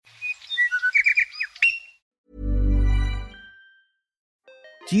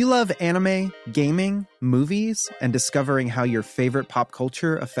Do you love anime, gaming, movies, and discovering how your favorite pop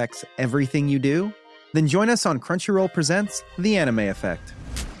culture affects everything you do? Then join us on Crunchyroll Presents The Anime Effect.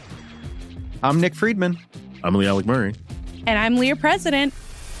 I'm Nick Friedman. I'm Lee Alec Murray. And I'm Leah President.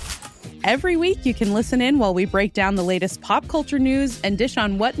 Every week you can listen in while we break down the latest pop culture news and dish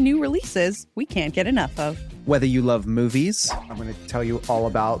on what new releases we can't get enough of. Whether you love movies, I'm going to tell you all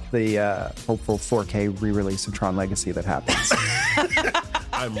about the hopeful 4K re-release of Tron Legacy that happens.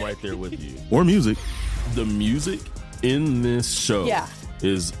 I'm right there with you. Or music. The music in this show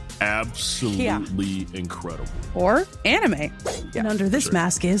is absolutely incredible. Or anime. And under this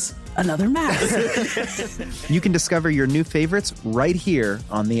mask is another mask. You can discover your new favorites right here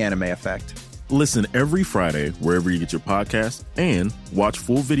on The Anime Effect. Listen every Friday wherever you get your podcasts and watch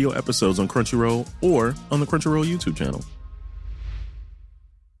full video episodes on Crunchyroll or on the Crunchyroll YouTube channel.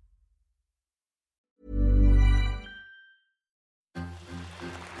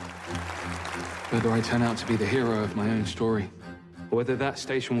 Whether I turn out to be the hero of my own story, or whether that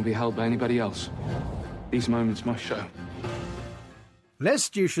station will be held by anybody else, these moments must show.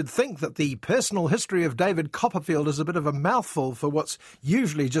 Lest you should think that the personal history of David Copperfield is a bit of a mouthful for what's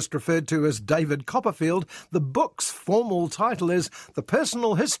usually just referred to as David Copperfield, the book's formal title is The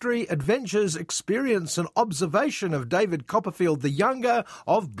Personal History, Adventures, Experience and Observation of David Copperfield the Younger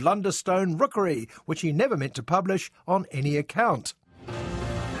of Blunderstone Rookery, which he never meant to publish on any account.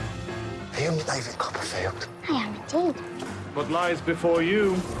 I am David Copperfield. I am indeed. What lies before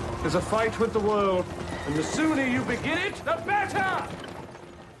you is a fight with the world, and the sooner you begin it, the better!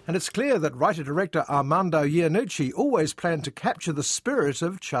 And it's clear that writer-director Armando Iannucci always planned to capture the spirit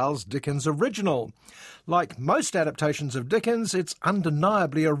of Charles Dickens' original. Like most adaptations of Dickens, it's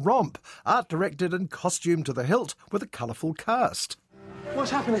undeniably a romp, art-directed and costumed to the hilt with a colourful cast.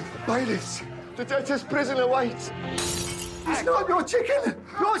 What's happening? Bailiffs, the debtor's prisoner waits. It's not your chicken!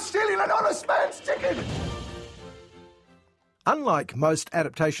 You're stealing an honest man's chicken! Unlike most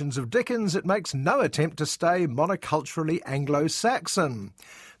adaptations of Dickens, it makes no attempt to stay monoculturally Anglo-Saxon.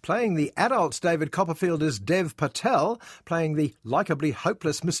 Playing the adult David Copperfield is Dev Patel, playing the likeably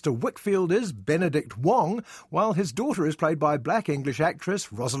hopeless Mr. Wickfield is Benedict Wong, while his daughter is played by black English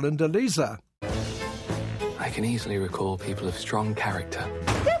actress Rosalind Eliza. I can easily recall people of strong character.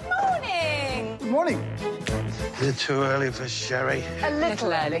 Good morning! Good morning. Is it too early for sherry? A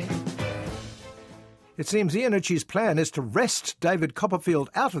little early. It seems Iannucci's plan is to wrest David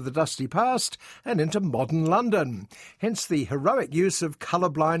Copperfield out of the dusty past and into modern London. Hence the heroic use of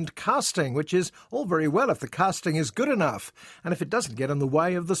colourblind casting, which is all very well if the casting is good enough, and if it doesn't get in the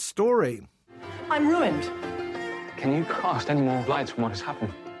way of the story. I'm ruined. Can you cast any more lights from what has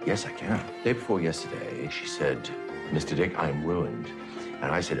happened? Yes, I can. Day before yesterday, she said, Mr. Dick, I'm ruined.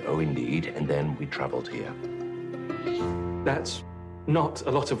 And I said, oh, indeed, and then we travelled here. That's not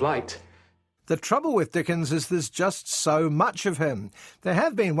a lot of light. The trouble with Dickens is there's just so much of him. There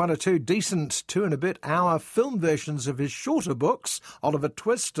have been one or two decent 2-and-a-bit-hour film versions of his shorter books, Oliver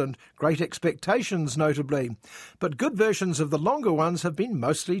Twist and Great Expectations notably. But good versions of the longer ones have been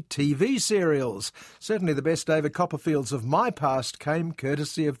mostly TV serials. Certainly the best David Copperfields of my past came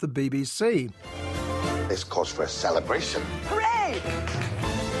courtesy of the BBC. This calls for a celebration. Hooray!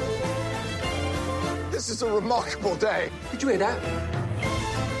 This is a remarkable day. Did you hear that?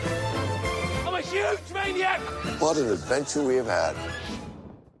 Huge maniac! What an adventure we have had.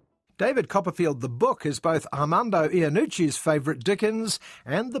 David Copperfield the book is both Armando Iannucci's favourite Dickens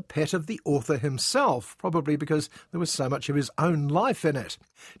and the pet of the author himself, probably because there was so much of his own life in it.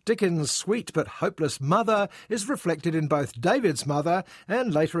 Dickens' sweet but hopeless mother is reflected in both David's mother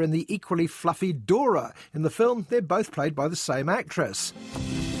and later in the equally fluffy Dora. In the film, they're both played by the same actress.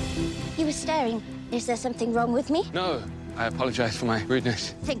 You were staring. Is there something wrong with me? No. I apologise for my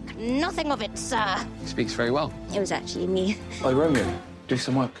rudeness. Think nothing of it, sir. He speaks very well. It was actually me. Oh, Romeo, do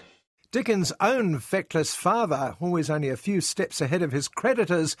some work. Dickens' own feckless father, always only a few steps ahead of his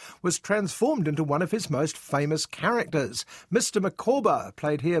creditors, was transformed into one of his most famous characters, Mr. Micawber,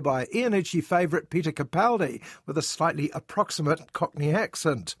 played here by Iannucci favourite Peter Capaldi, with a slightly approximate Cockney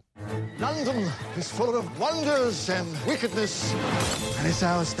accent. London is full of wonders and wickedness. And it's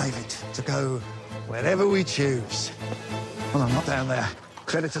ours, David, to go wherever we choose. Well, I'm not down there.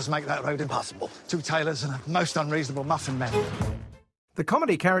 Creditors make that road impossible. 2 tailors and a most unreasonable muffin man. The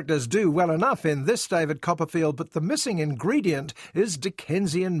comedy characters do well enough in this David Copperfield, but the missing ingredient is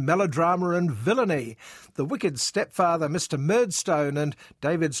Dickensian melodrama and villainy. The wicked stepfather, Mr. Murdstone, and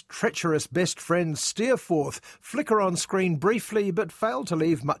David's treacherous best friend, Steerforth, flicker on screen briefly, but fail to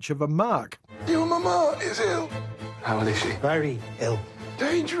leave much of a mark. Your mama is ill. How old is she? Very ill.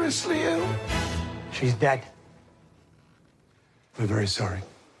 Dangerously ill. She's dead. We're very sorry.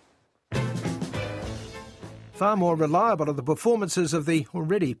 Far more reliable are the performances of the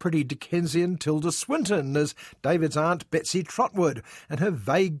already pretty Dickensian Tilda Swinton as David's aunt Betsy Trotwood and her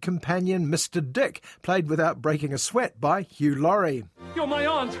vague companion Mr. Dick, played without breaking a sweat by Hugh Laurie. You're my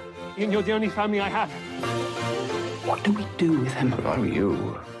aunt, and you're the only family I have. What do we do with him? If I were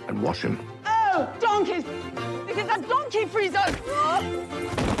you, I'd wash him. Oh, donkeys! This is a donkey freezer!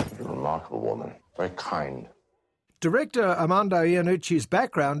 You're a remarkable woman. Very kind. Director Armando Iannucci's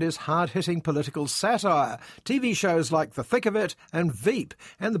background is hard-hitting political satire, TV shows like The Thick of It and Veep,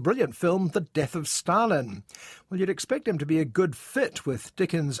 and the brilliant film The Death of Stalin. Well, you'd expect him to be a good fit with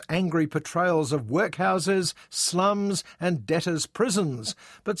Dickens' angry portrayals of workhouses, slums and debtors' prisons,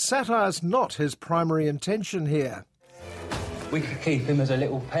 but satire's not his primary intention here. We could keep him as a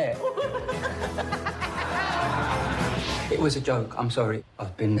little pet. It was a joke, I'm sorry.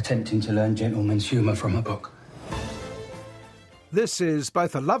 I've been attempting to learn gentleman's humour from a book. This is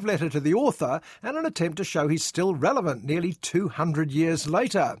both a love letter to the author and an attempt to show he's still relevant nearly 200 years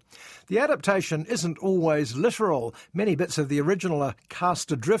later. The adaptation isn't always literal. Many bits of the original are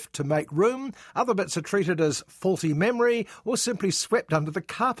cast adrift to make room, other bits are treated as faulty memory or simply swept under the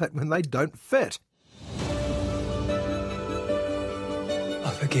carpet when they don't fit.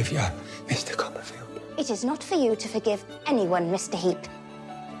 I forgive you, Mr. Copperfield. It is not for you to forgive anyone, Mr. Heap.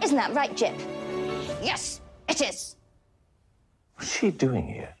 Isn't that right, Jip? Yes, it is. What's she doing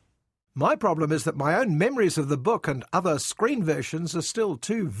here? My problem is that my own memories of the book and other screen versions are still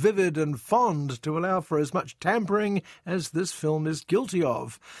too vivid and fond to allow for as much tampering as this film is guilty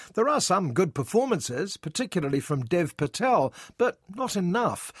of. There are some good performances, particularly from Dev Patel, but not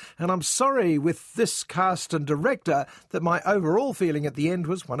enough. And I'm sorry with this cast and director that my overall feeling at the end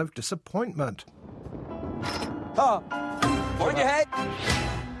was one of disappointment. Oh, what did you hit?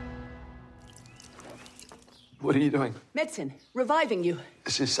 What are you doing? Medicine. Reviving you.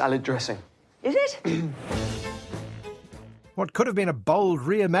 This is salad dressing. Is it? What could have been a bold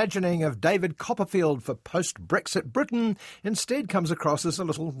reimagining of David Copperfield for post-Brexit Britain instead comes across as a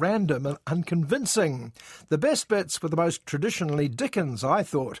little random and unconvincing. The best bits were the most traditionally Dickens, I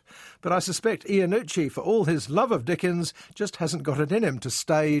thought, but I suspect Iannucci, for all his love of Dickens, just hasn't got it in him to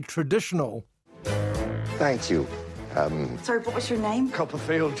stay traditional. Thank you. Sorry, what was your name?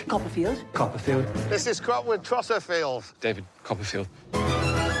 Copperfield. Copperfield? Copperfield. This is Crotwood Trosserfield. David Copperfield.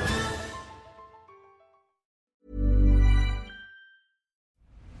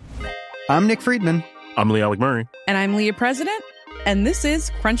 I'm Nick Friedman. I'm Lee Alec Murray. And I'm Leah President. And this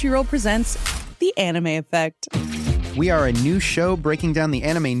is Crunchyroll Presents The Anime Effect. We are a new show breaking down the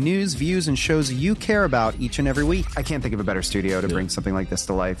anime news, views, and shows you care about each and every week. I can't think of a better studio to bring something like this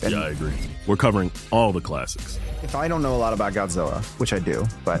to life. And yeah, I agree. We're covering all the classics. if I don't know a lot about Godzilla, which I do,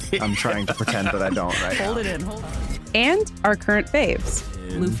 but I'm trying to pretend that I don't right now. Hold it in. And our current faves.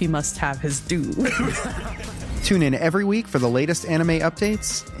 Luffy must have his due. Tune in every week for the latest anime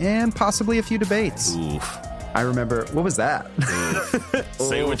updates and possibly a few debates. Oof. I remember, what was that?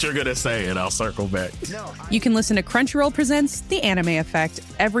 Say what you're going to say and I'll circle back. You can listen to Crunchyroll Presents The Anime Effect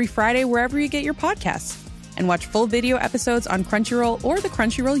every Friday wherever you get your podcasts. And watch full video episodes on Crunchyroll or the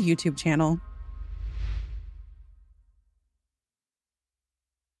Crunchyroll YouTube channel.